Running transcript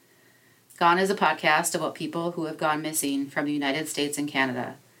Gone is a podcast about people who have gone missing from the United States and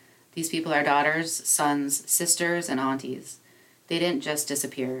Canada. These people are daughters, sons, sisters, and aunties. They didn't just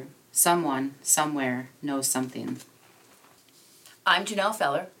disappear. Someone, somewhere, knows something. I'm Janelle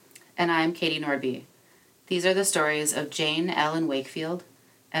Feller. And I'm Katie Nordby. These are the stories of Jane Ellen Wakefield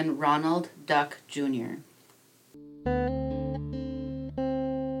and Ronald Duck Jr.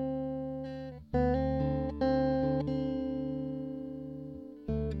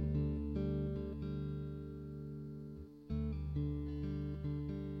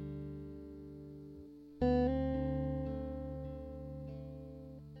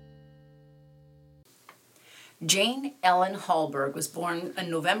 Jane Ellen Hallberg was born on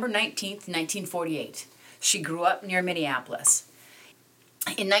November 19th, 1948. She grew up near Minneapolis.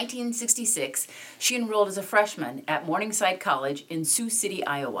 In 1966, she enrolled as a freshman at Morningside College in Sioux City,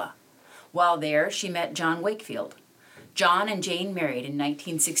 Iowa. While there, she met John Wakefield. John and Jane married in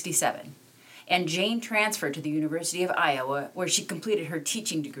 1967, and Jane transferred to the University of Iowa, where she completed her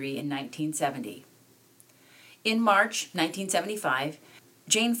teaching degree in 1970. In March 1975,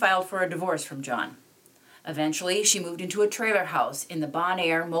 Jane filed for a divorce from John. Eventually, she moved into a trailer house in the Bon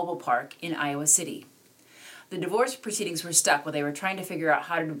Air Mobile Park in Iowa City. The divorce proceedings were stuck while they were trying to figure out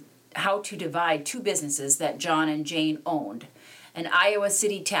how to divide two businesses that John and Jane owned, an Iowa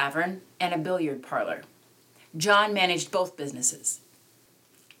City tavern and a billiard parlor. John managed both businesses.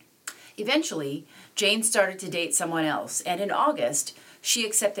 Eventually, Jane started to date someone else, and in August, she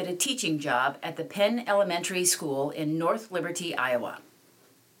accepted a teaching job at the Penn Elementary School in North Liberty, Iowa.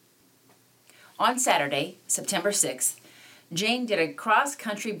 On Saturday, September 6th, Jane did a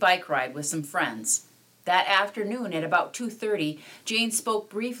cross-country bike ride with some friends. That afternoon at about 2:30, Jane spoke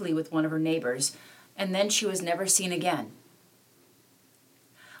briefly with one of her neighbors, and then she was never seen again.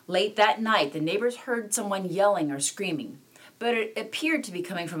 Late that night, the neighbors heard someone yelling or screaming, but it appeared to be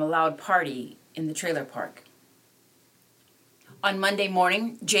coming from a loud party in the trailer park. On Monday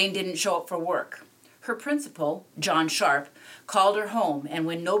morning, Jane didn't show up for work. Her principal, John Sharp, called her home, and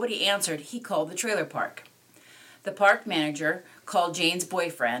when nobody answered, he called the trailer park. The park manager called Jane's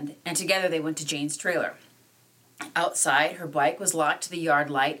boyfriend, and together they went to Jane's trailer. Outside, her bike was locked to the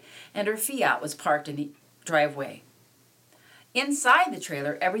yard light, and her Fiat was parked in the driveway. Inside the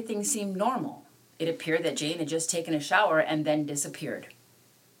trailer, everything seemed normal. It appeared that Jane had just taken a shower and then disappeared.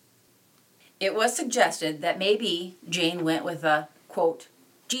 It was suggested that maybe Jane went with a, quote,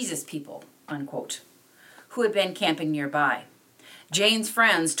 Jesus people, unquote, who had been camping nearby. Jane's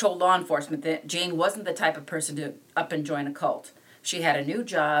friends told law enforcement that Jane wasn't the type of person to up and join a cult. She had a new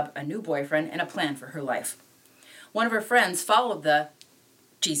job, a new boyfriend, and a plan for her life. One of her friends followed the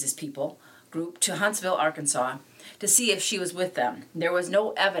Jesus People group to Huntsville, Arkansas, to see if she was with them. There was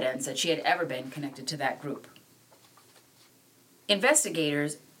no evidence that she had ever been connected to that group.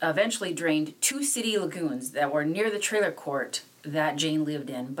 Investigators eventually drained two city lagoons that were near the trailer court that Jane lived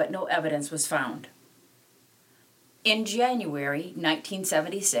in, but no evidence was found. In January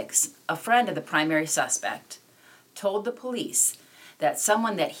 1976, a friend of the primary suspect told the police that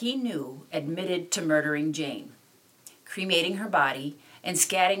someone that he knew admitted to murdering Jane, cremating her body, and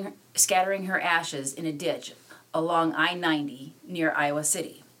scattering her ashes in a ditch along I-90 near Iowa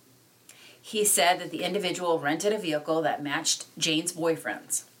City. He said that the individual rented a vehicle that matched Jane's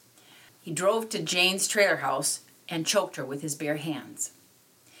boyfriend's. He drove to Jane's trailer house and choked her with his bare hands.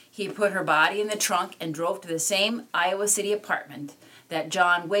 He put her body in the trunk and drove to the same Iowa City apartment that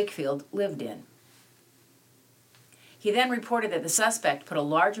John Wakefield lived in. He then reported that the suspect put a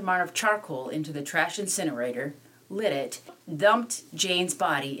large amount of charcoal into the trash incinerator, lit it, dumped Jane's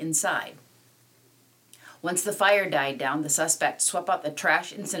body inside. Once the fire died down, the suspect swept out the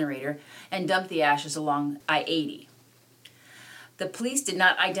trash incinerator and dumped the ashes along I-80. The police did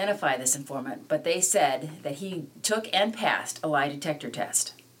not identify this informant, but they said that he took and passed a lie detector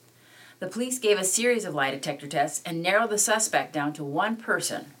test. The police gave a series of lie detector tests and narrowed the suspect down to one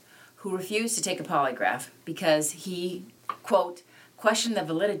person who refused to take a polygraph because he, quote, questioned the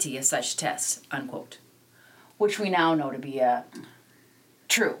validity of such tests, unquote, which we now know to be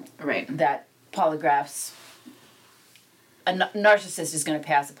true. Right. That polygraphs, a narcissist is going to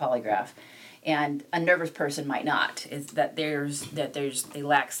pass a polygraph, and a nervous person might not. Is that they do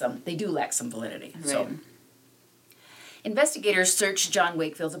lack some validity. Right. So, investigators searched John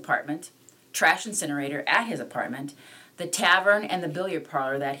Wakefield's apartment, trash incinerator at his apartment, the tavern, and the billiard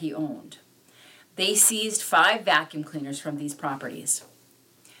parlor that he owned. They seized 5 vacuum cleaners from these properties.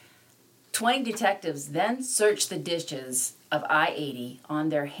 20 detectives then searched the ditches of I-80 on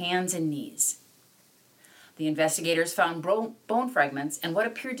their hands and knees. The investigators found bone fragments and what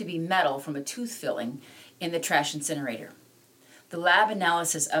appeared to be metal from a tooth filling in the trash incinerator. The lab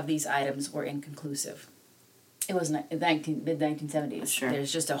analysis of these items were inconclusive. It was mid-1970s. Sure.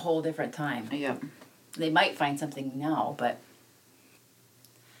 There's just a whole different time. Yep. They might find something now, but...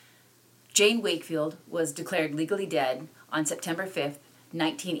 Jane Wakefield was declared legally dead on September 5th,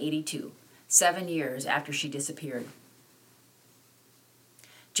 1982, 7 years after she disappeared.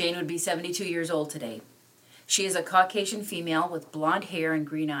 Jane would be 72 years old today. She is a Caucasian female with blonde hair and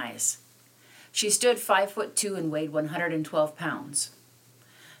green eyes. She stood 5'2" and weighed 112 pounds.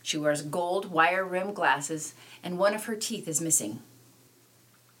 She wears gold wire-rimmed glasses, and one of her teeth is missing.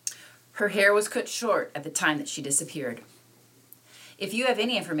 Her hair was cut short at the time that she disappeared. If you have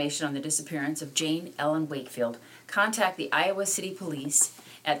any information on the disappearance of Jane Ellen Wakefield, contact the Iowa City Police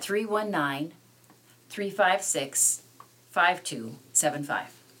at 319-356-5275.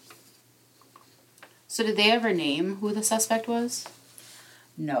 So did they ever name who the suspect was?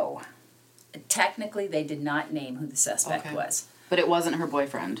 No. Technically, they did not name who the suspect was. But it wasn't her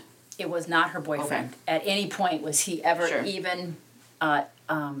boyfriend. It was not her boyfriend. Okay. At any point was he ever even...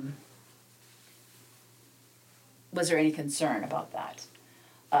 was there any concern about that?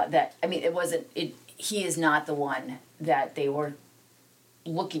 It wasn't... He is not the one that they were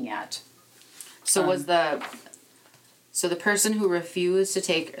looking at. So was the person who refused to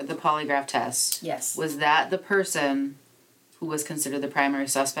take the polygraph test... Yes. Was that the person who was considered the primary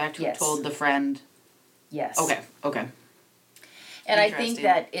suspect who told the friend... Yes. Okay. And I think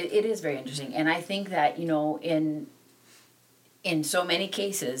that it is very interesting. And I think that, in so many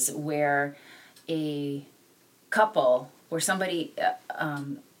cases where a couple, where somebody,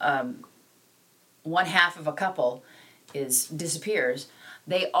 one half of a couple disappears,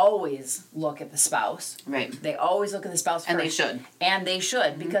 they always look at the spouse. Right. They always look at the spouse first. And they should. And they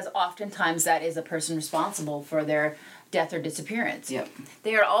should, because oftentimes that is the person responsible for their death or disappearance. Yep.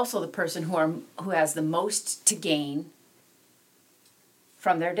 They are also the person who has the most to gain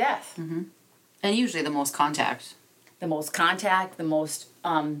from their death. Mm-hmm. And usually the most contact. The most,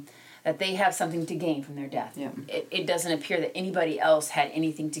 that they have something to gain from their death. Yeah. It doesn't appear that anybody else had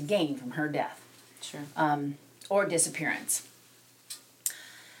anything to gain from her death. Sure. Or disappearance.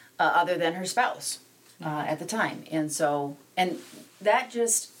 Other than her spouse at the time. And that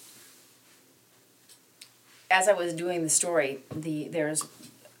just, as I was doing the story, there's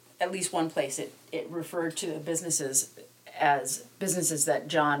at least one place it referred to businesses as businesses that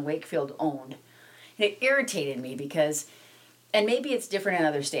John Wakefield owned. And it irritated me because, and maybe it's different in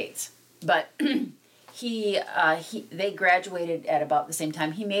other states, but they graduated at about the same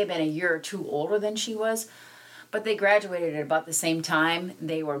time. He may have been a year or two older than she was, but they graduated at about the same time.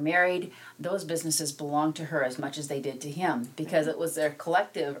 They were married. Those businesses belonged to her as much as they did to him, because it was their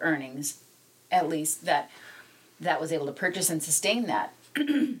collective earnings, at least, that was able to purchase and sustain that.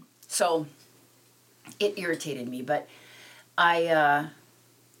 So it irritated me, but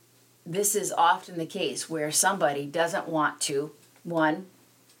this is often the case where somebody doesn't want to, one,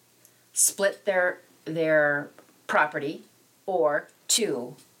 split their property, or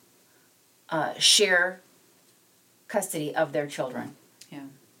two, share custody of their children. Yeah.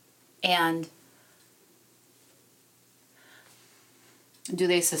 And do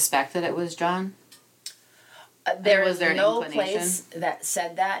they suspect that it was John? There is no place that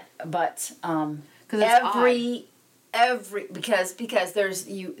said that, but because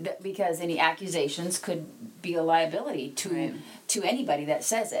any accusations could be a liability to anybody that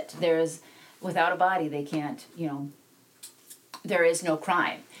says it. Without a body, they can't. There is no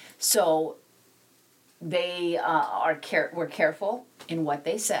crime. So they were careful in what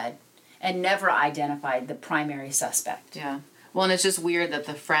they said and never identified the primary suspect. Yeah. Well, and it's just weird that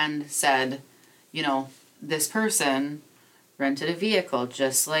the friend said, this person rented a vehicle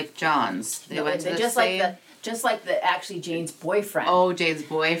just like John's. They went to the same... Just like actually Jane's boyfriend. Oh, Jane's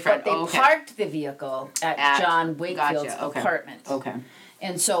boyfriend. But they parked the vehicle at John Wakefield's apartment. Okay.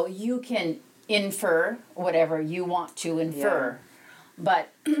 And so you can infer whatever you want to infer. Yeah. But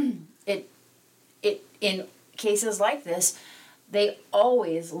it in cases like this, they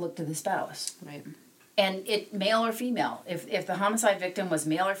always look to the spouse. Right. And male or female. If the homicide victim was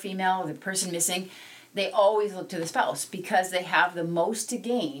male or female, the person missing, they always look to the spouse because they have the most to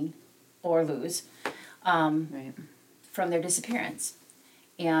gain or lose from their disappearance.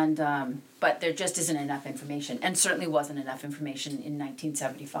 And but there just isn't enough information, and certainly wasn't enough information in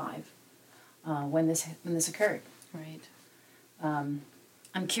 1975 when this occurred. Right. I'm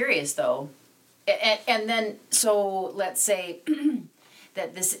curious though, and then so let's say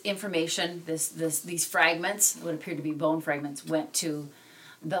that this information, these fragments, what appeared to be bone fragments, went to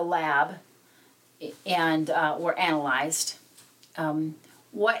the lab and were analyzed.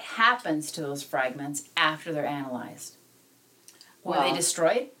 What happens to those fragments after they're analyzed? Were they Well,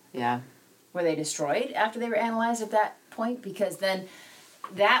 destroyed? Yeah. Were they destroyed after they were analyzed at that point? Because then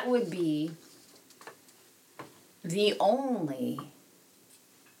that would be the only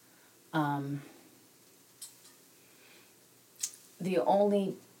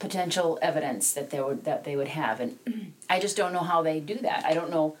potential evidence that they would have, and I just don't know how they do that. I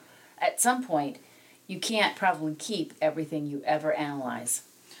don't know. At some point, you can't probably keep everything you ever analyze.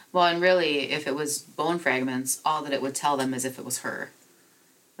 Well, and really, if it was bone fragments, all that it would tell them is if it was her.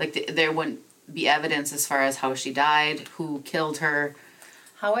 Like, there wouldn't be evidence as far as how she died, who killed her.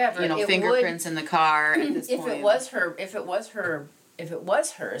 However, it fingerprints in the car at this if point. it was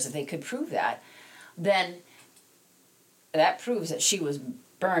hers, if they could prove that, then that proves that she was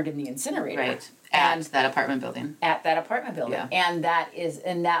burned in the incinerator. Right. At that apartment building. At that apartment building. Yeah. And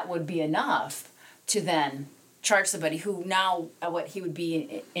that would be enough to then charge somebody who now, what he would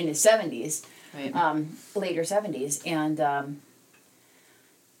be in his 70s, Right. Later 70s, and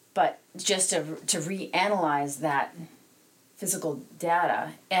but just to reanalyze that physical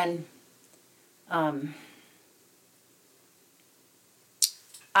data, and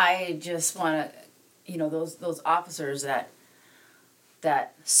I just want to, those officers that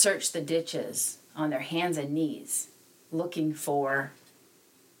search the ditches on their hands and knees looking for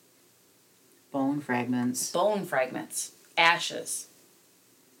Bone fragments. Ashes.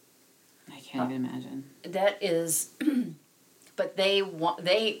 I can't even imagine. That is, but they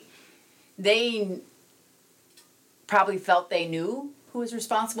probably felt they knew who was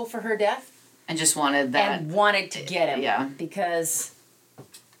responsible for her death. And just wanted that. And wanted to get him. Yeah. Because.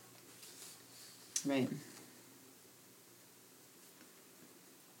 Right.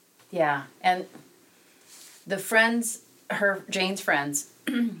 Yeah, and Jane's friends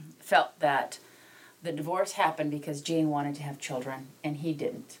felt that the divorce happened because Jane wanted to have children and he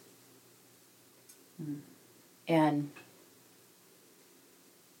didn't. Mm. And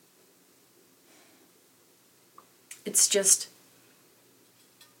it's just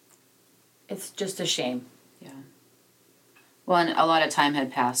a shame. Yeah. Well, and a lot of time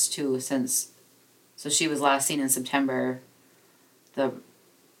had passed too so she was last seen in September. The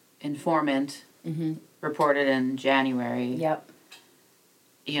informant reported in January. Yep.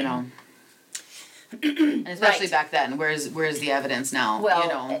 And especially Right. back then, where's the evidence now?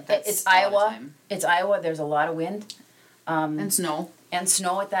 Well, it's Iowa. It's Iowa. There's a lot of wind. And snow. And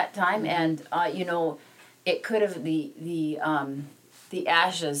snow at that time, and it could have the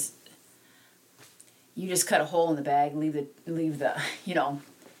ashes. You just cut a hole in the bag, leave the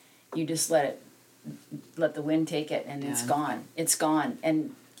you just let the wind take it, and it's gone. It's gone,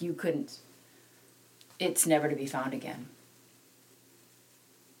 and you couldn't. It's never to be found again.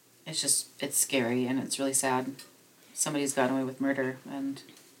 It's scary, and it's really sad. Somebody's gotten away with murder, and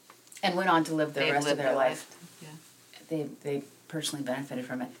went on to live the rest of their life. Yeah. They personally benefited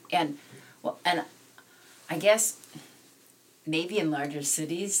from it, and I guess maybe in larger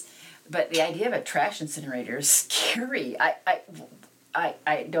cities, but the idea of a trash incinerator is scary.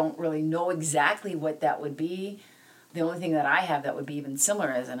 I don't really know exactly what that would be. The only thing that I have that would be even similar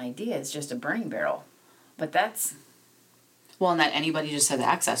as an idea is just a burning barrel, but that's. Well, and that anybody just has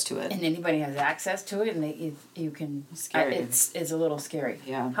access to it. And anybody has access to it, and you can. It's scary. It's a little scary.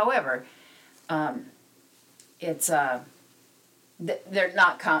 Yeah. However, it's they're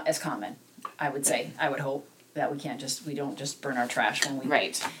not as common. I would say. I would hope that we don't just burn our trash when we.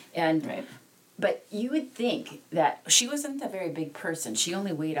 Right. And. Right. But you would think that she wasn't a very big person. She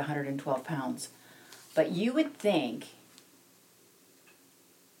only weighed 112 pounds. But you would think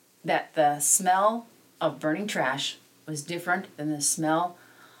that the smell of burning trash was different than the smell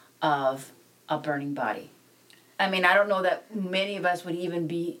of a burning body. I mean, I don't know that many of us would even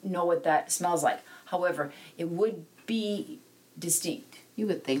know what that smells like. However, it would be distinct. You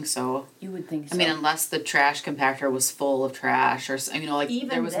would think so. You would think so. I mean, unless the trash compactor was full of trash, or Even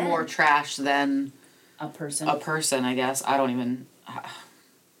there was then, more trash than a person. I guess. I don't even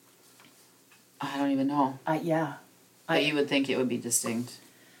know. Yeah. But you would think it would be distinct,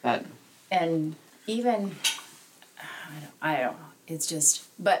 but. And even, I don't know. It's just,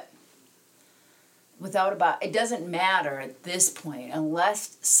 but it doesn't matter at this point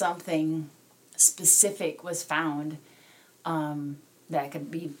unless something specific was found that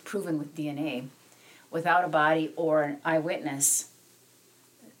could be proven with DNA. Without a body or an eyewitness,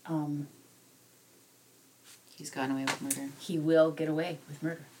 He's gotten away with murder. He will get away with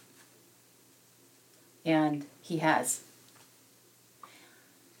murder. And he has.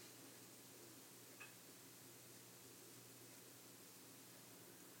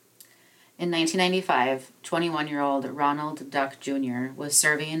 In 1995, 21-year-old Ronald Duck Jr. was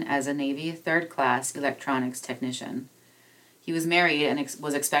serving as a Navy third-class electronics technician. He was married and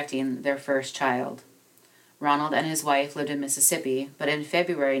was expecting their first child. Ronald and his wife lived in Mississippi, but in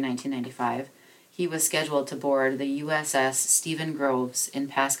February 1995, he was scheduled to board the USS Stephen Groves in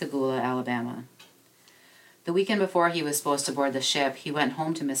Pascagoula, Alabama. The weekend before he was supposed to board the ship, he went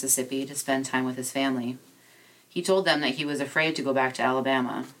home to Mississippi to spend time with his family. He told them that he was afraid to go back to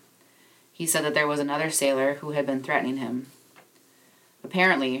Alabama. He said that there was another sailor who had been threatening him.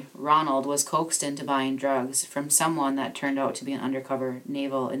 Apparently, Ronald was coaxed into buying drugs from someone that turned out to be an undercover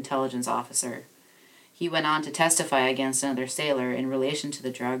naval intelligence officer. He went on to testify against another sailor in relation to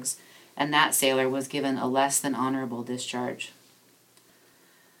the drugs, and that sailor was given a less than honorable discharge.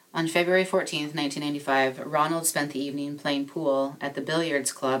 On February 14, 1995, Ronald spent the evening playing pool at the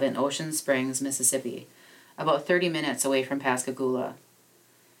Billiards Club in Ocean Springs, Mississippi, about 30 minutes away from Pascagoula.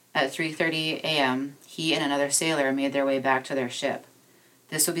 At 3:30 a.m., he and another sailor made their way back to their ship.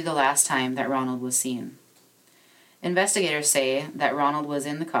 This would be the last time that Ronald was seen. Investigators say that Ronald was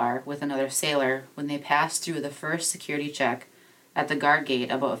in the car with another sailor when they passed through the first security check at the guard gate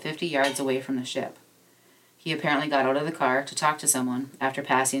about 50 yards away from the ship. He apparently got out of the car to talk to someone after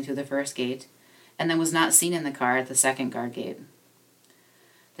passing through the first gate, and then was not seen in the car at the second guard gate.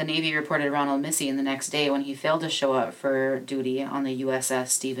 The Navy reported Ronald missing the next day when he failed to show up for duty on the USS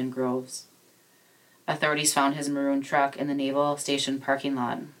Stephen Groves. Authorities found his maroon truck in the naval station parking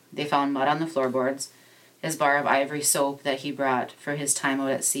lot. They found mud on the floorboards, his bar of ivory soap that he brought for his time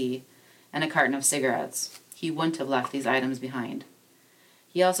out at sea, and a carton of cigarettes. He wouldn't have left these items behind.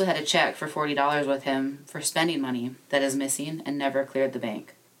 He also had a check for $40 with him for spending money that is missing and never cleared the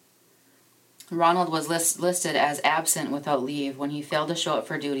bank. Ronald was listed as absent without leave when he failed to show up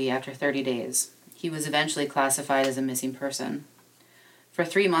for duty after 30 days. He was eventually classified as a missing person. For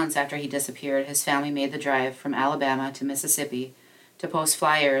 3 months after he disappeared, his family made the drive from Alabama to Mississippi to post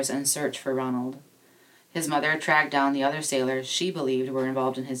flyers and search for Ronald. His mother tracked down the other sailors she believed were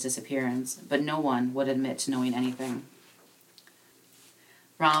involved in his disappearance, but no one would admit to knowing anything.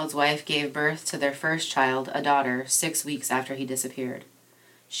 Ronald's wife gave birth to their first child, a daughter, 6 weeks after he disappeared.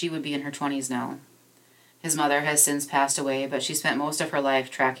 She would be in her 20s now. His mother has since passed away, but she spent most of her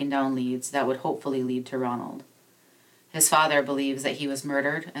life tracking down leads that would hopefully lead to Ronald. His father believes that he was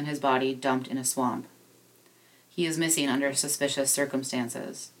murdered and his body dumped in a swamp. He is missing under suspicious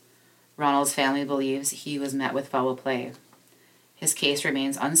circumstances. Ronald's family believes he was met with foul play. His case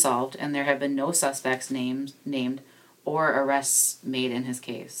remains unsolved, and there have been no suspects named or arrests made in his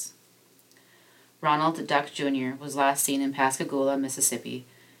case. Ronald Duck Jr. was last seen in Pascagoula, Mississippi,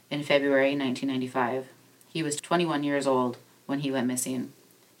 in February 1995. He was 21 years old when he went missing.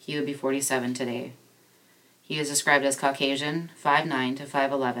 He would be 47 today. He is described as Caucasian, 5'9" to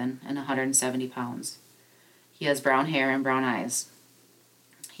 5'11", and 170 pounds. He has brown hair and brown eyes.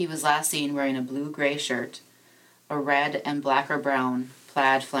 He was last seen wearing a blue-gray shirt, a red and black or brown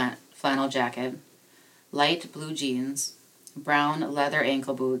plaid flannel jacket, light blue jeans, brown leather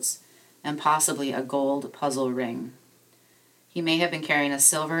ankle boots, and possibly a gold puzzle ring. He may have been carrying a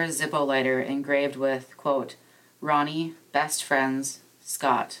silver Zippo lighter engraved with, quote, "Ronnie, best friends,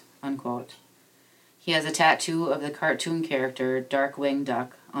 Scott," unquote. He has a tattoo of the cartoon character Darkwing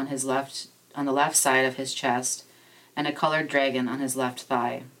Duck on the left side of his chest, and a colored dragon on his left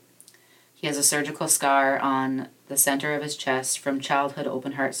thigh. He has a surgical scar on the center of his chest from childhood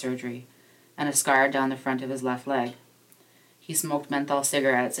open-heart surgery, and a scar down the front of his left leg. He smoked menthol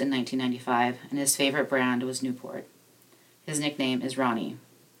cigarettes in 1995, and his favorite brand was Newport. His nickname is Ronnie.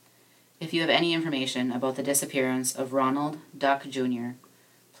 If you have any information about the disappearance of Ronald Duck Jr.,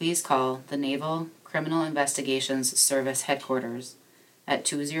 please call the Naval Criminal Investigations Service Headquarters at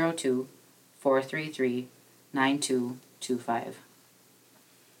 202-433-9225.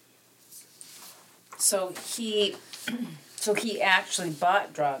 So he actually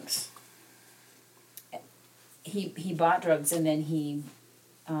bought drugs. He bought drugs, and then he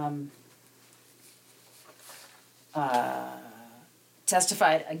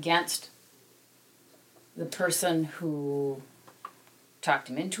testified against the person who talked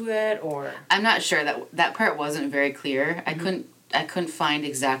him into it, or I'm not sure. That part wasn't very clear. Mm-hmm. I couldn't find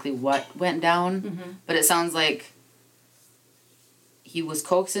exactly what went down, but it sounds like he was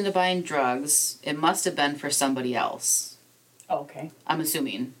coaxed into buying drugs. It must have been for somebody else. Oh, okay. I'm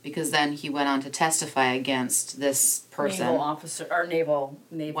assuming, because then he went on to testify against this person. Naval officer, or naval...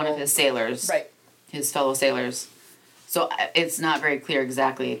 One of his sailors. Right. His fellow sailors. So it's not very clear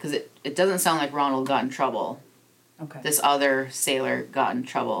exactly, because it doesn't sound like Ronald got in trouble. Okay. This other sailor got in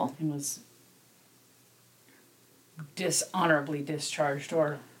trouble. And was dishonorably discharged,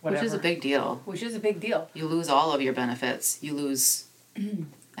 or whatever. Which is a big deal. Which is a big deal. You lose all of your benefits. You lose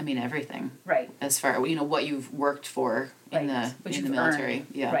I mean, everything. Right. As far, what you've worked for in Right. the military. Earned.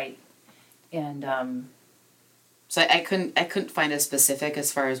 Yeah. Right. And So I couldn't find a specific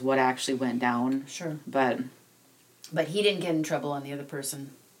as far as what actually went down. sure. But But he didn't get in trouble, and the other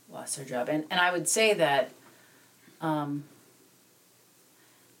person lost their job. And I would say that, now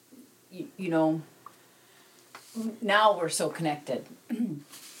we're so connected.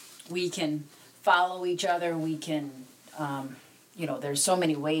 We can follow each other. We can, there's so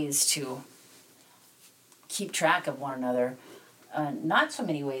many ways to keep track of one another. Not so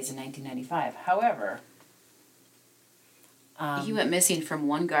many ways in 1995. However, he went missing from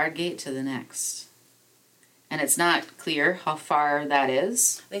one guard gate to the next. And it's not clear how far that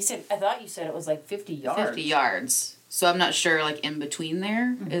is. I thought you said it was like 50 yards. 50 yards. So I'm not sure, like, in between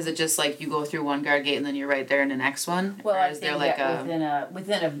there. Mm-hmm. Is it just like you go through one guard gate and then you're right there in the next one? Well, or I is think there like that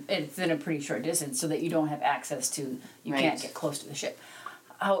within a pretty short distance, so that you don't have access to, you Right. can't get close to the ship.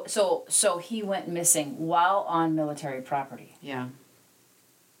 So he went missing while on military property, Yeah.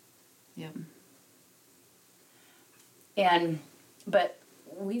 Yep. but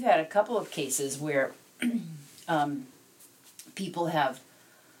we've had a couple of cases where people have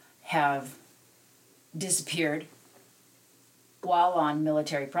disappeared while on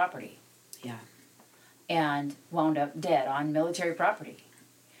military property. Yeah. And wound up dead on military property.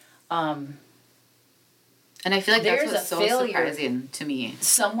 And I feel like There's that's what's a so failure surprising to me.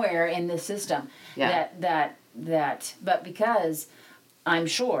 Somewhere in the system. Yeah. But because I'm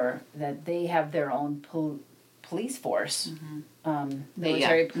sure that they have their own police force,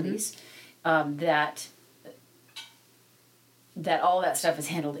 military police, that all that stuff is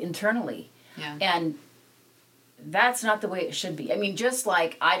handled internally. Yeah. And that's not the way it should be. I mean, just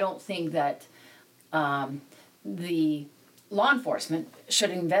like I don't think that the law enforcement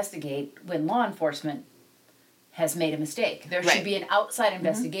should investigate when law enforcement has made a mistake. There should Right. be an outside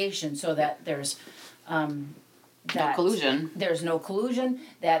investigation so that there's No collusion. There's no collusion.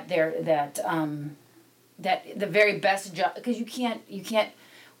 That the very best job, because you can't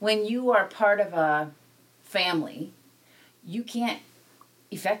when you are part of a family, you can't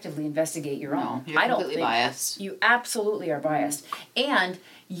effectively investigate your own. You're completely biased. You absolutely are biased. And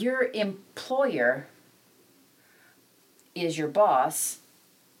your employer is your boss.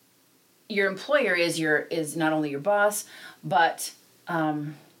 Your employer is not only your boss, but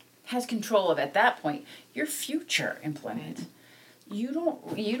has control of, at that point, your future employment. Right. You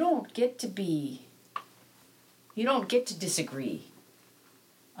don't get to disagree.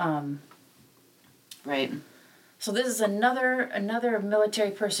 Right. So this is another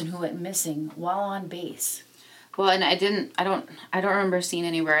military person who went missing while on base. Well, and I don't remember seeing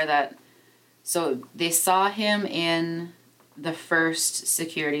anywhere that, so they saw him in the first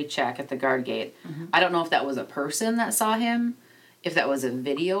security check at the guard gate. Mm-hmm. I don't know if that was a person that saw him, if that was a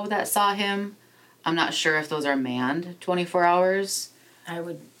video that saw him. I'm not sure if those are manned 24 hours. I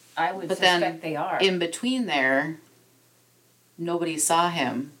would but suspect they are. In between there, nobody saw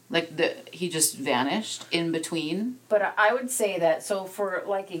him. Like he just vanished in between. But I would say that, so for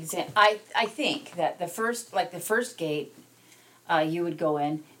like I think that the first gate, you would go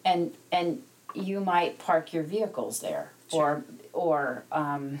in and you might park your vehicles there. Sure. Or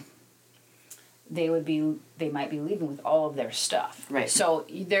they might be leaving with all of their stuff. Right. So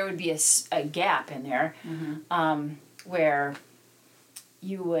there would be a gap in there, mm-hmm. Where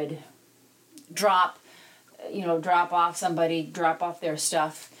you would drop off their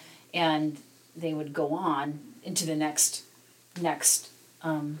stuff, and they would go on into the next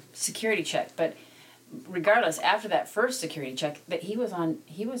security check. But regardless, after that first security check, that he was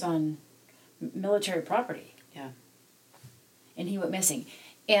on military property. Yeah. And he went missing,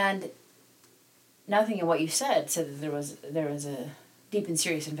 and nothing in what you said that there was a deep and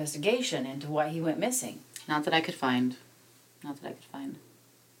serious investigation into why he went missing. Not that I could find.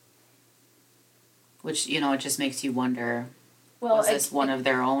 Which, it just makes you wonder, was this one of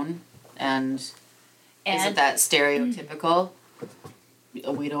their own? And is it that stereotypical?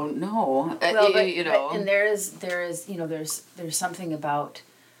 We don't know. Well, and there's something about,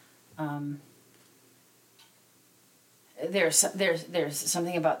 there's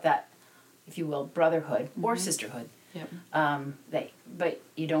something about that, if you will, brotherhood mm-hmm. or sisterhood. Yep. But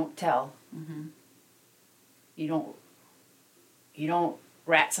you don't tell. Mm-hmm. You don't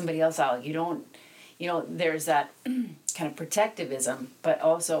rat somebody else out. You don't. There's that kind of protectivism, but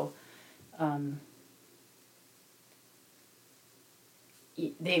also,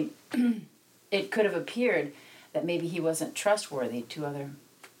 it could have appeared that maybe he wasn't trustworthy to other.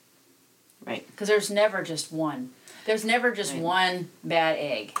 Right. Because there's never just one. There's never just one bad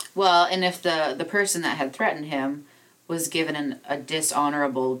egg. Well, and if the person that had threatened him was given a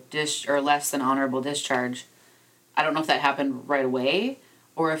dishonorable or less than honorable discharge. I don't know if that happened right away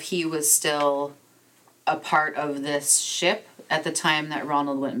or if he was still a part of this ship at the time that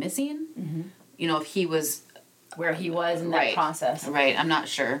Ronald went missing. Mm-hmm. You know, if he was where he was in that process. Right, I'm not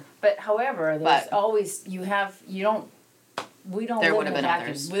sure. But however, there's always we don't there live would have in been a vacuum.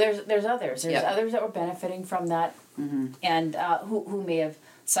 others. There's others. There's others that were benefiting from that, and who may have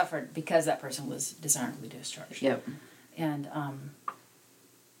suffered because that person was dishonorably discharged. Yep. And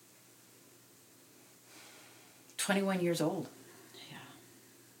 21 years old. Yeah.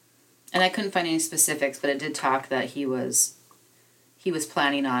 And I couldn't find any specifics, but it did talk that he was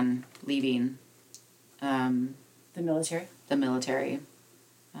planning on leaving the military. The military.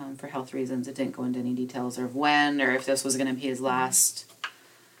 For health reasons. It didn't go into any details of when or if this was going to be his last.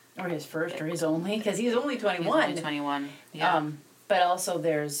 Or his first or his only, because he's only 21. He's only 21, yeah. But also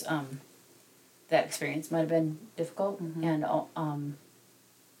there's, that experience might have been difficult. And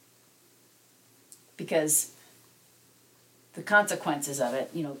because the consequences of it,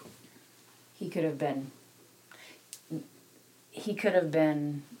 you know, he could have been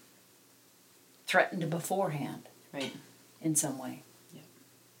threatened beforehand. Right. In some way.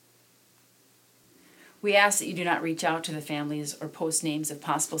 We ask that you do not reach out to the families or post names of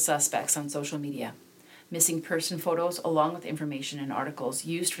possible suspects on social media. Missing person photos, along with information and articles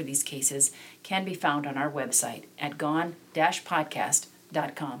used for these cases, can be found on our website at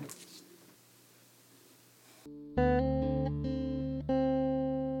gone-podcast.com.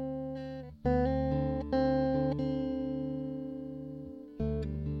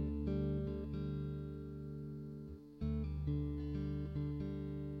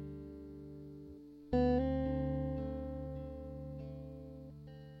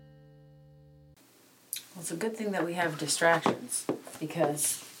 It's a good thing that we have distractions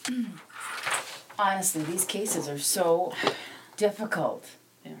because honestly, these cases are so difficult.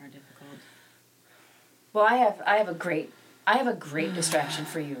 They are difficult. Well, I have a great distraction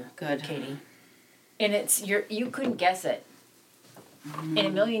for you, Good. Katie. And it's you couldn't guess it in a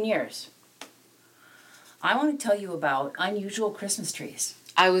million years. I want to tell you about unusual Christmas trees.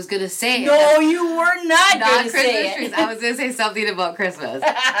 I was gonna say. No, you were not going to Christmas say trees. it. I was gonna say something about Christmas.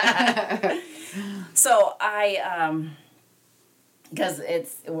 So because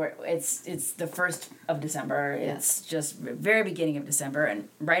it's the 1st of December. It's just very beginning of December, and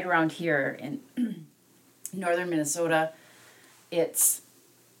right around here in northern Minnesota, we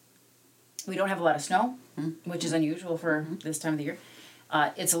don't have a lot of snow, which is unusual for this time of the year.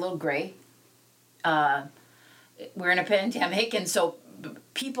 It's a little gray. We're in a pandemic, and so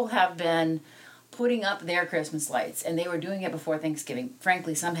people have been putting up their Christmas lights, and they were doing it before Thanksgiving.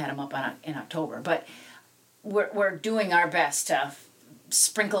 Frankly, some had them up in October, but we're doing our best to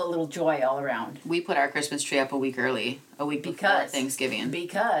sprinkle a little joy all around. We put our Christmas tree up a week early, before Thanksgiving.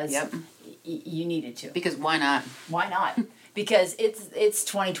 Because you needed to. Because why not? Why not? Because it's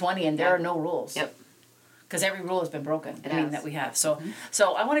 2020 and there are no rules. Yep. Because every rule has been broken. That we have. So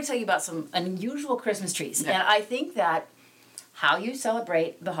I want to tell you about some unusual Christmas trees, and I think that how you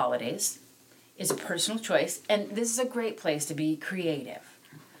celebrate the holidays is a personal choice, and this is a great place to be creative.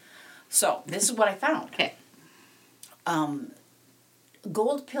 So, this is what I found. Okay.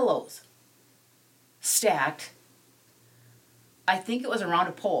 Gold pillows stacked, I think it was around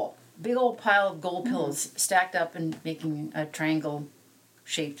a pole. Big old pile of gold pillows stacked up and making a triangle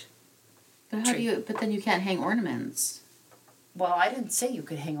shaped tree. But then you can't hang ornaments. Well, I didn't say you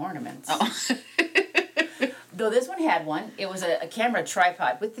could hang ornaments. Oh. Though this one had one. It was a camera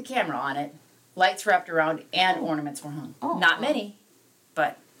tripod with the camera on it, lights wrapped around, and ornaments were hung. Oh, Not many,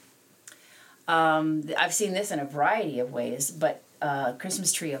 but I've seen this in a variety of ways, but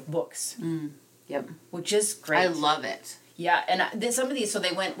Christmas tree of books. Yep. Which is great. I love it. Yeah, and some of these, so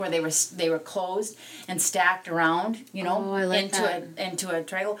they went where they were closed and stacked around, into a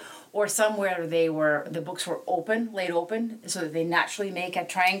triangle, or some where the books were laid open, so that they naturally make a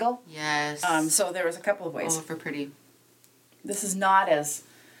triangle. Yes. So there was a couple of ways. Oh, for pretty. This is not as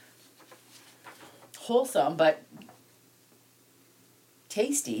wholesome, but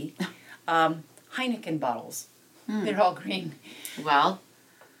tasty. Heineken bottles. They're all green. Well.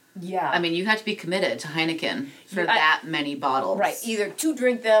 Yeah. I mean, you have to be committed to Heineken for that many bottles. Right. Either to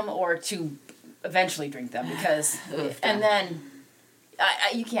drink them or to eventually drink them, because and then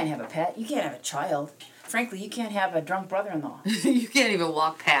you can't have a pet. You can't have a child. Frankly, you can't have a drunk brother-in-law. You can't even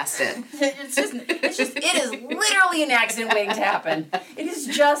walk past it. It is literally an accident waiting to happen. It is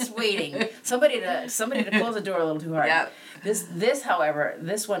just waiting. Somebody to close the door a little too hard. Yep. This, however,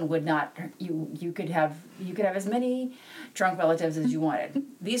 this one would not. You could have as many drunk relatives as you wanted.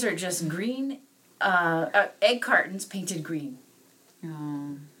 These are just green egg cartons painted green.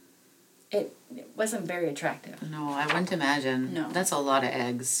 Oh, It wasn't very attractive. no, I wouldn't imagine. No. That's a lot of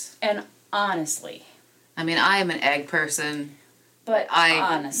eggs. And honestly, I mean, I am an egg person. but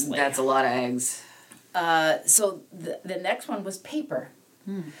honestly, That's a lot of eggs. so the next one was paper.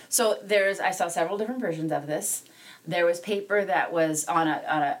 So I saw several different versions of this. There was paper that was on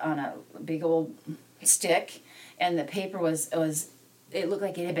a big old stick, and the paper was it looked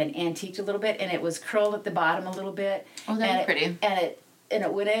like it had been antiqued a little bit, and it was curled at the bottom a little bit. Oh, that's pretty. And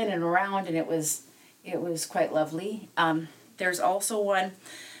it went in and around, and it was quite lovely. There's also one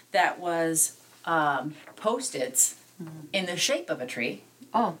that was Post-its in the shape of a tree.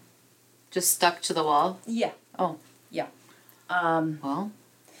 Oh, just stuck to the wall? Yeah. Oh. Yeah. Well.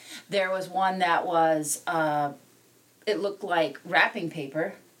 There was one that was, it looked like wrapping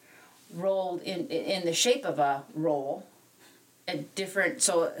paper rolled in the shape of a roll. A different,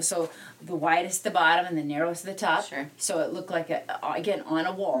 so the widest the bottom and the narrowest the top. Sure. So it looked like, again, on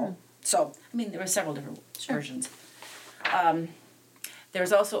a wall. So, I mean, there were several different versions. There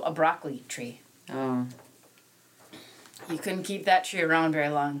was also a broccoli tree. Oh. You couldn't keep that tree around very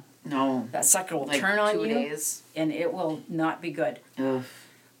long. No. That sucker will Like turn on 2 you, days. and it will not be good. Ugh.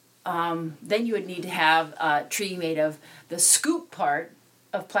 Then you would need to have a tree made of the scoop part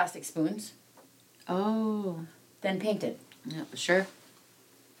of plastic spoons, Oh. then painted. Yeah, sure.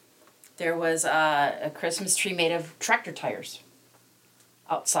 There was a Christmas tree made of tractor tires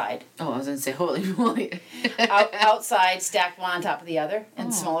outside. Oh, I was going to say, holy moly. Outside, stacked one on top of the other, and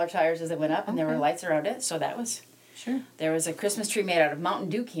Oh. smaller tires as it went up, and there were Okay. lights around it, so that was... Sure. There was a Christmas tree made out of Mountain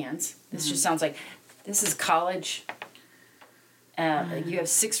Dew cans. This just sounds like... This is college. You have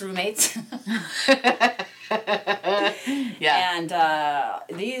 6 roommates. Yeah. And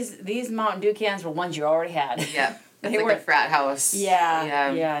these Mountain Dew cans were ones you already had. Yeah. It's They like were- a frat house.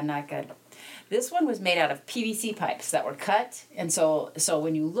 Yeah, not good. This one was made out of PVC pipes that were cut, and so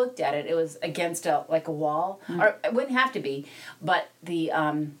when you looked at it, it was against a wall, or it wouldn't have to be, but the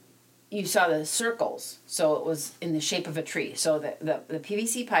you saw the circles, so it was in the shape of a tree. So the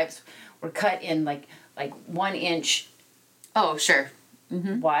PVC pipes were cut in like 1 inch Oh, sure.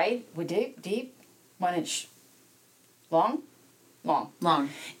 wide, with deep, 1 inch long. Long.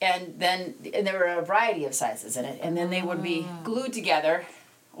 And there were a variety of sizes in it, and then they would be glued together,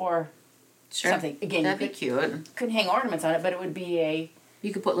 or Sure. something. Again, That'd you be cute. couldn't hang ornaments on it, but it would be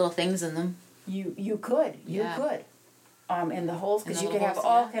You could put little things in them. you could Yeah. in the holes, because In you the could have holes,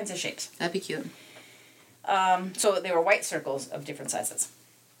 all yeah. kinds of shapes. That'd be cute. So they were white circles of different sizes.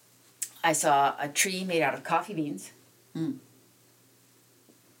 I saw a tree made out of coffee beans. Mm.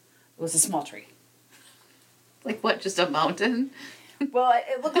 It was a small tree. Like what? Just a mountain? Well,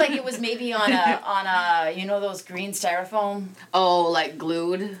 it looked like it was maybe on a those green styrofoam Oh, like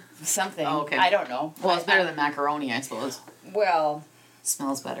glued? something. Oh, okay. I don't know. Well, it's better than macaroni, I suppose. Well,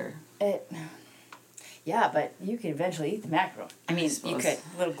 Smells better. yeah, but you could eventually eat the macaroni. I mean, you suppose. could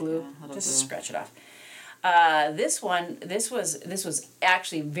little glue, Yeah, little just glue. scratch it off. This was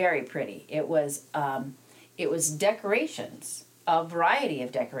actually very pretty. It was decorations, a variety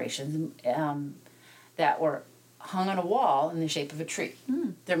of decorations that were hung on a wall in the shape of a tree.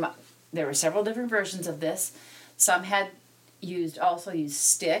 There were several different versions of this. Some had also used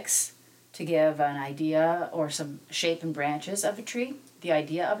sticks to give an idea or some shape and branches of a tree, the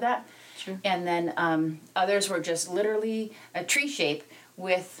idea of that. Sure. And then others were just literally a tree shape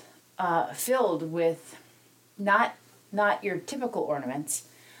with filled with not your typical ornaments,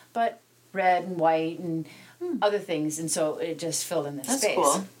 but red and white and other things, and so it just filled in the That's space.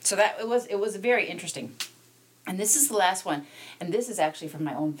 cool. So it was very interesting. And this is the last one, and this is actually from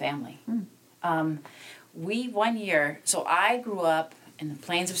my own family. We one year, so I grew up in the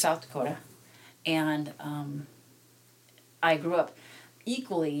plains of South Dakota, and I grew up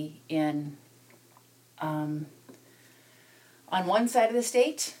equally in on one side of the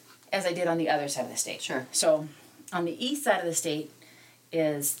state as I did on the other side of the state. Sure. So on the east side of the state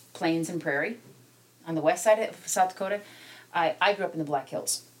is plains and prairie. On the west side of South Dakota, I grew up in the Black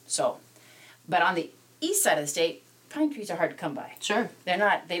Hills. So, but on the east side of the state, pine trees are hard to come by. Sure. They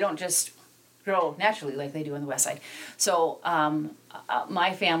don't just grow naturally like they do on the west side. So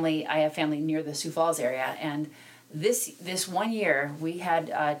my family, I have family near the Sioux Falls area, and this one year we had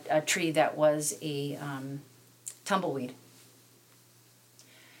a tree that was a tumbleweed.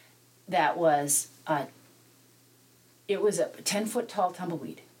 That was it was a 10-foot tall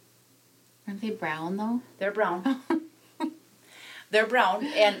tumbleweed. Aren't they brown though? They're brown. They're brown,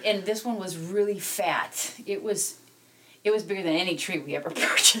 and this one was really fat. It was bigger than any tree we ever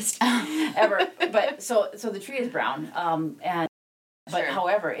purchased, ever. But so the tree is brown, and But Sure.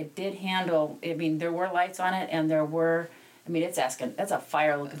 however, it did handle. I mean, there were lights on it, and there were. I mean, it's asking. That's a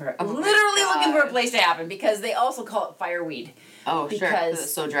fire looking for. Oh my literally looking for a God. place to happen because they also call it fireweed Oh, sure. Because-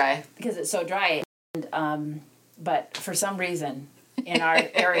 It's so dry. because it's so dry. And but for some reason, in our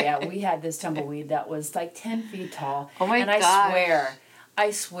area, we had this tumbleweed that was like 10 feet tall. Oh my and gosh.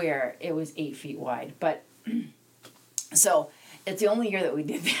 I swear, it was 8 feet wide. But so it's the only year that we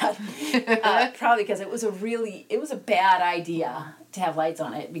did that. Probably because it was a bad idea to have lights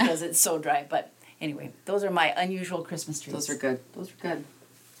on it because it's so dry. But anyway, those are my unusual Christmas trees. Those are good. Those are good.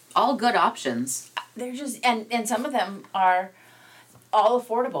 All good options. They're just and some of them are all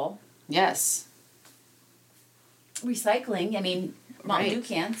affordable. Yes. Recycling. I mean, Mountain Dew Right.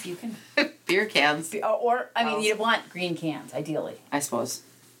 cans. You can. Beer cans, Or I mean, Well- you want green cans ideally. I suppose.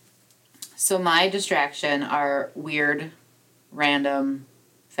 So my distraction are weird, random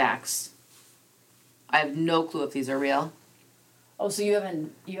facts. I have no clue if these are real. Oh, so you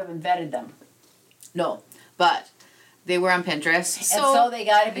haven't vetted them, No, but they were on Pinterest, and so they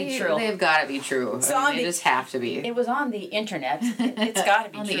got to be true. They've got to be true. So I on mean, they the- just have to be. It was on the internet. It's got to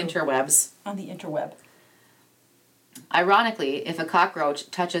be on true. the interwebs. On the interweb. Ironically, if a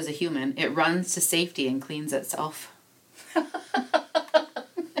cockroach touches a human, it runs to safety and cleans itself.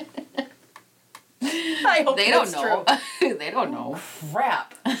 I hope They don't that's know. true. They don't know.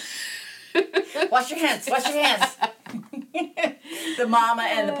 Crap. Wash your hands. Wash your hands. The mama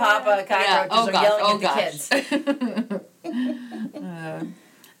and the papa cockroaches are yelling at the kids.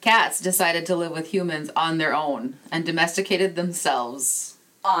 Cats decided to live with humans on their own and domesticated themselves.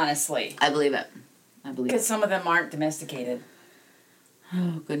 Honestly, I believe it. I believe because it. some of them aren't domesticated.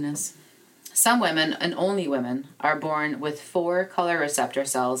 Oh, goodness. Some women, and only women, are born with 4 color receptor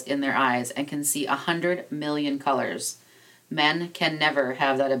cells in their eyes and can see 100 million colors. Men can never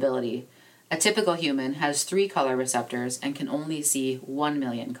have that ability. A typical human has 3 color receptors and can only see 1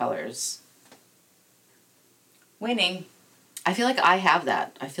 million colors. Winning. I feel like I have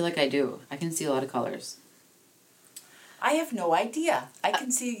that. I feel like I do. I can see a lot of colors. I have no idea. I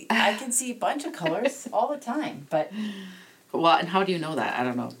can see a bunch of colors all the time, but Well, and how do you know that? I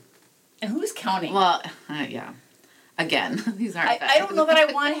don't know. and who's counting? Well, yeah. Again, these aren't I don't know that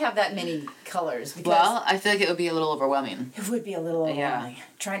I want to have that many colors because Well, I feel like it would be a little overwhelming. it would be a little Yeah. overwhelming.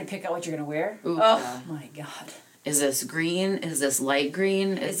 Trying to pick out what you're gonna wear. Ooh, Oh yeah. my god! Is this green? Is this light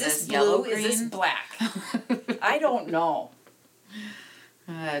green? Is this blue? yellow green? Is this black? I don't know.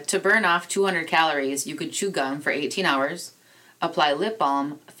 To burn off 200 calories, you could chew gum for 18 hours, apply lip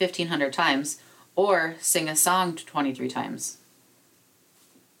balm 1,500 times, or sing a song 23 times.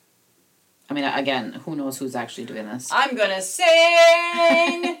 I mean, again, who knows who's actually doing this? I'm gonna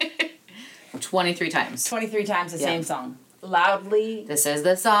sing 23 times. 23 times the Yeah. same song loudly. This is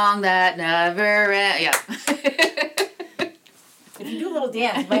the song that never ends. Yeah. If you do a little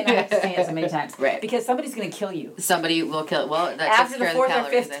dance, you might not have to sing it so many times, Right. Because somebody's gonna kill you. Somebody will kill. Well, that After takes the care fourth of or the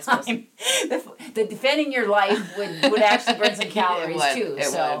calories, I fifth suppose. time, the defending your life would actually burn some calories would, too. it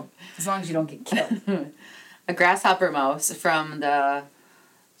So would. as long as you don't get killed. A grasshopper mouse from the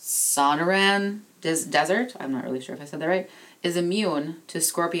Sonoran Desert, I'm not really sure if I said that right, is immune to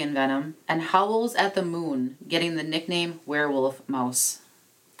scorpion venom and howls at the moon, getting the nickname werewolf mouse.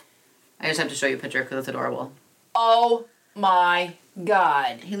 I just have to show you a picture because it's adorable. Oh my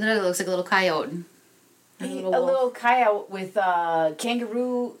god! He literally looks like a little coyote. A A little wolf. little coyote with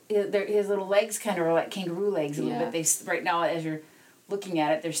kangaroo. His little legs kind of are like kangaroo legs a little Yeah. bit. Right now, as you're looking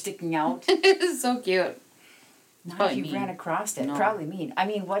at it, they're sticking out. It's so cute. Not if Probably you mean. ran across it. No. Probably mean. I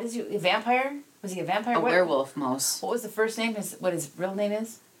mean, what is he? A vampire? Was he a vampire? A What- werewolf mouse. What was the first name? What his real name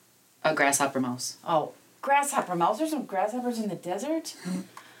is? A grasshopper mouse. Oh, grasshopper mouse. There's some grasshoppers in the desert.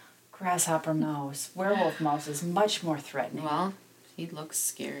 Grasshopper mouse. Werewolf mouse is much more threatening. Well, he looks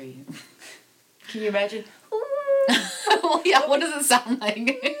scary. Can you imagine? Well, yeah, what does it sound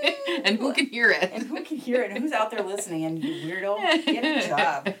like? And who can hear it? And who can hear it? And who's out there listening? And you weirdo, get a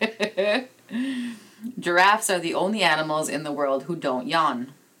job. Giraffes are the only animals in the world who don't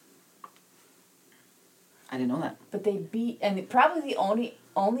yawn. I didn't know that. But they beat, and probably the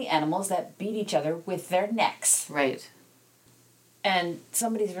only animals that beat each other with their necks. Right. And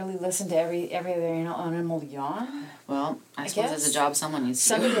somebody's really listened to every other animal yawn. Well, I suppose guess it's a job someone needs to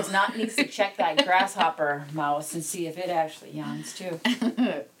Somebody do. needs to check that grasshopper mouse and see if it actually yawns too.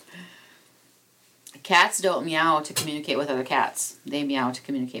 Cats don't meow to communicate with other cats. They meow to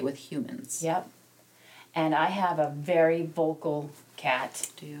communicate with humans. Yep. And I have a very vocal cat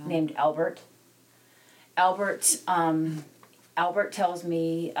Do you? named Albert. Albert tells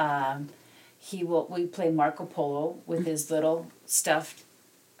me we play Marco Polo with his little stuffed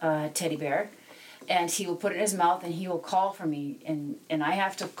teddy bear. and he will put it in his mouth, and he will call for me, and I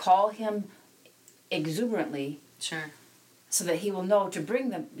have to call him exuberantly Sure. so that he will know to bring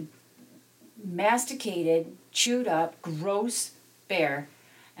the masticated, chewed up, gross bear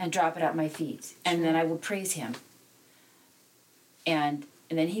and drop it at my feet. And then I will praise him. And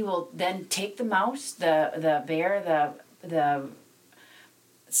then he will then take the mouse, the bear, the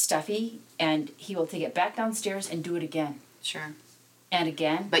stuffy, and he will take it back downstairs and do it again. Sure. And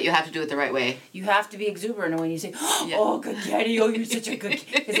again. But you have to do it the right way. You have to be exuberant when you say, "Oh, good kitty! Oh, you're such a good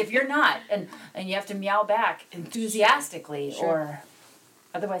kitty." Because if you're not, and you have to meow back enthusiastically, Sure. or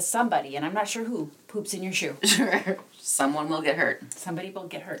otherwise somebody, and I'm not sure who, poops in your shoe. Sure. Someone will get hurt. Somebody will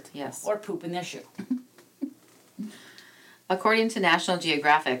get hurt. Yes. Or poop in their shoe. According to National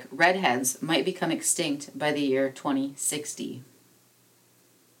Geographic, redheads might become extinct by the year 2060.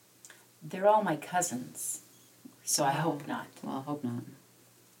 They're all my cousins, so I hope not. Well, I hope not.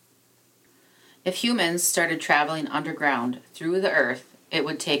 If humans started traveling underground through the earth, it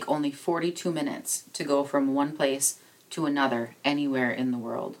would take only 42 minutes to go from one place to another anywhere in the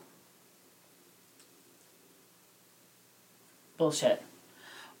world. Bullshit.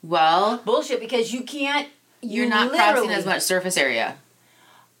 Well, Bullshit, because you can't. you're not crossing as much surface area.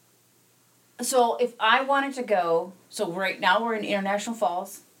 So if I wanted to go, so right now we're in International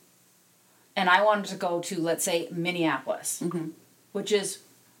Falls, and I wanted to go to, let's say, Minneapolis, which is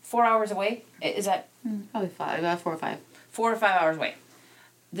 4 hours away. Is that Probably 4 or 5. 4 or 5 hours away?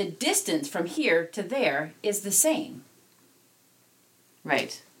 The distance from here to there is the same.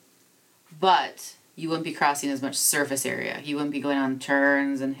 Right. But you wouldn't be crossing as much surface area. You wouldn't be going on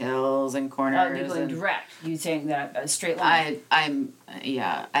turns and hills and corners. I'd be going direct. You saying that a straight line? I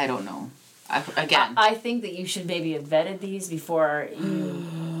don't know. I think that you should maybe have vetted these before you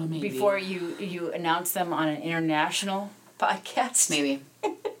Maybe. before you announce them on an international podcast. Maybe.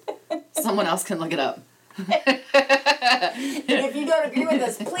 Someone else can look it up. And if you don't agree with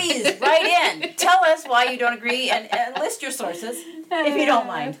us, please write in. Tell us why you don't agree and list your sources if you don't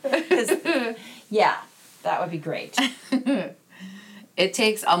mind. 'Cause, yeah, that would be great. It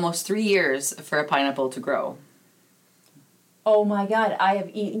takes almost 3 years for a pineapple to grow. Oh my God, I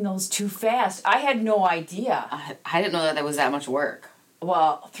have eaten those too fast. I had no idea. I didn't know that was that much work.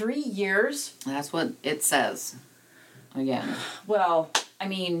 Well, 3 years? That's what it says. Again. Well, I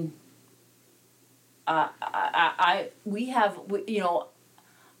mean, I'm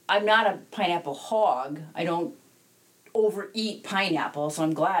not a pineapple hog. I don't overeat pineapple, so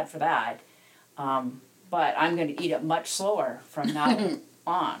I'm glad for that. But I'm going to eat it much slower from now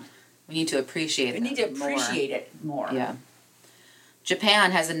on. We need to appreciate it. We need to appreciate it more. Yeah. Japan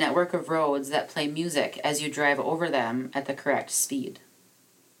has a network of roads that play music as you drive over them at the correct speed.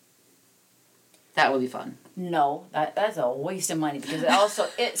 That would be fun. No, that's a waste of money because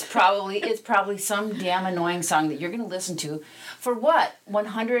it's probably some damn annoying song that you're going to listen to for what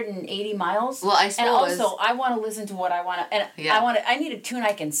 180 miles. Well, I suppose. And also, I want to listen to what I want to, and Yeah. I need a tune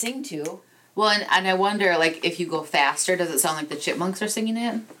I can sing to. Well, and I wonder, like, if you go faster, does it sound like the Chipmunks are singing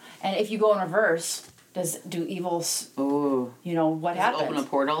it? And if you go in reverse, do evils? Ooh. You know what Does happens? it open a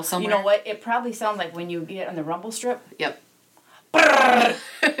portal somewhere? You know what? It probably sounds like when you get on the rumble strip. Yep.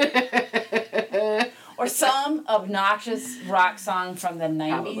 Or some obnoxious rock song from the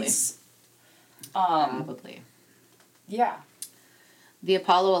 90s. Probably. Yeah. The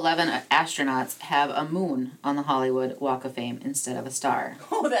Apollo 11 astronauts have a moon on the Hollywood Walk of Fame instead of a star.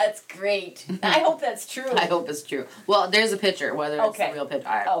 Oh, that's great. I hope that's true. I hope it's true. Well, there's a picture. Whether it's a real picture,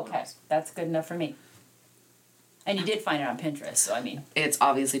 I don't know. Okay, that's good enough for me. And you did find it on Pinterest, so I mean. It's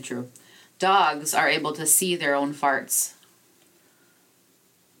obviously true. Dogs are able to see their own farts.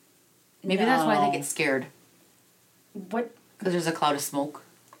 Maybe that's why they get scared. What? Because there's a cloud of smoke.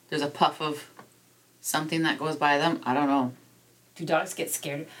 There's a puff of something that goes by them. I don't know. Do dogs get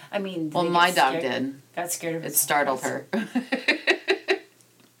scared? I mean, Well, my dog did. Got scared of It startled her.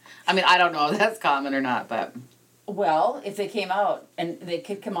 I mean, I don't know if that's common or not, but... Well, if they came out, and they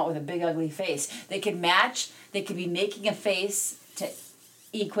could come out with a big ugly face, they could match, they could be making a face to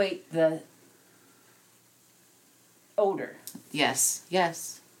equate the odor. Yes.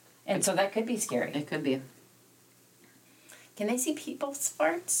 Yes. And so that could be scary. It could be. Can they see people's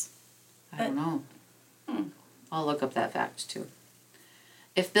farts? I don't know. I'll look up that fact, too.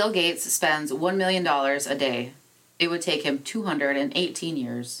 If Bill Gates spends $1 million a day, it would take him 218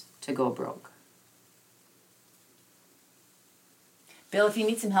 years to go broke. Bill, if you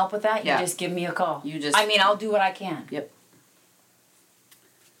need some help with that, you just give me a call. I mean, I'll do what I can. Yep.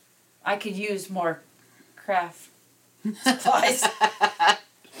 I could use more craft supplies.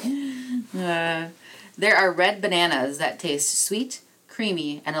 There are red bananas that taste sweet,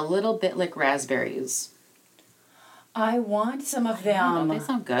 creamy and a little bit like raspberries. I want some of them. Don't they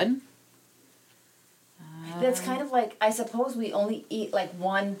sound good? That's kind of like, I suppose we only eat like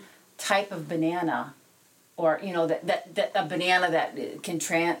one type of banana, or that a banana that can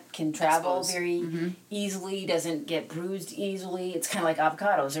travel very easily, doesn't get bruised easily. It's kind of like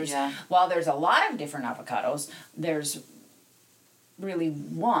avocados. While there's a lot of different avocados, there's really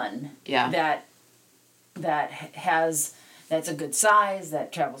one that's a good size,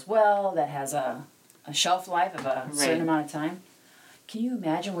 that travels well, that has a shelf life of a certain amount of time. Can you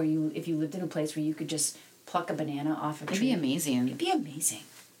imagine if you lived in a place where you could just pluck a banana off a tree? It'd be amazing. It'd be amazing.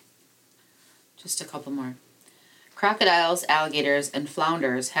 Just a couple more. Crocodiles, alligators, and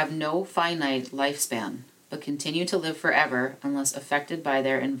flounders have no finite lifespan, but continue to live forever unless affected by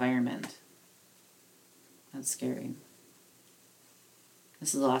their environment. That's scary.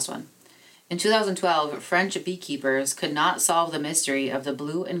 This is the last one. In 2012, French beekeepers could not solve the mystery of the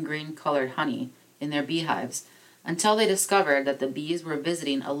blue and green colored honey in their beehives until they discovered that the bees were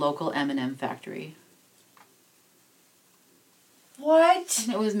visiting a local M&M factory. What?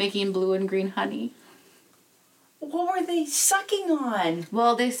 And it was making blue and green honey. What were they sucking on?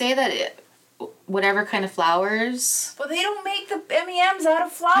 Well, they say that whatever kind of flowers. But they don't make the M&Ms out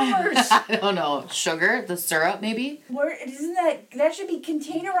of flowers. I don't know. Sugar, the syrup, maybe. Isn't that should be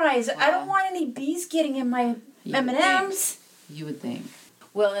containerized? Well, I don't want any bees getting in my M&Ms. You would think.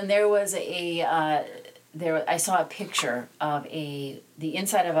 Well, and there was I saw a picture of the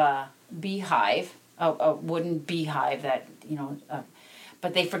inside of a beehive, a wooden beehive that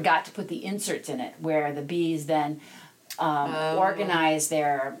but they forgot to put the inserts in it, where the bees then organize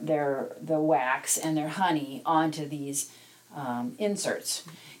the wax and their honey onto these inserts,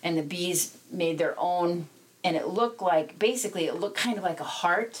 and the bees made their own, and it looked kind of like a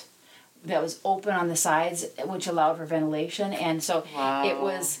heart that was open on the sides, which allowed for ventilation, and so it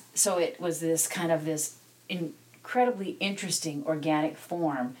was this kind of this incredibly interesting organic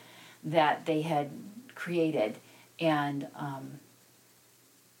form that they had created, and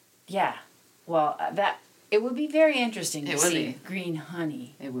that it would be very interesting to see green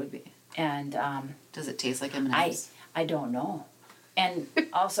honey. It would be. And does it taste like M&Ms? I don't know. And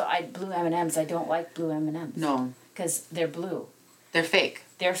also, blue M&Ms. I don't like blue M&Ms. No, because they're blue. They're fake.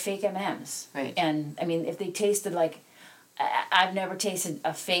 They're fake M&Ms. Right. And I mean, if they tasted like, I've never tasted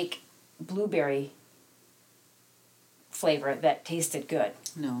a fake blueberry flavor that tasted good.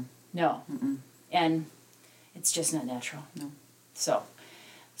 No. Mm-mm. And it's just not natural. No.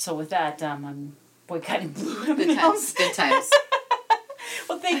 So with that, I'm boycotting blue M&Ms. Good times. Good times.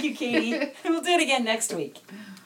 Well, thank you, Katie. We'll do it again next week.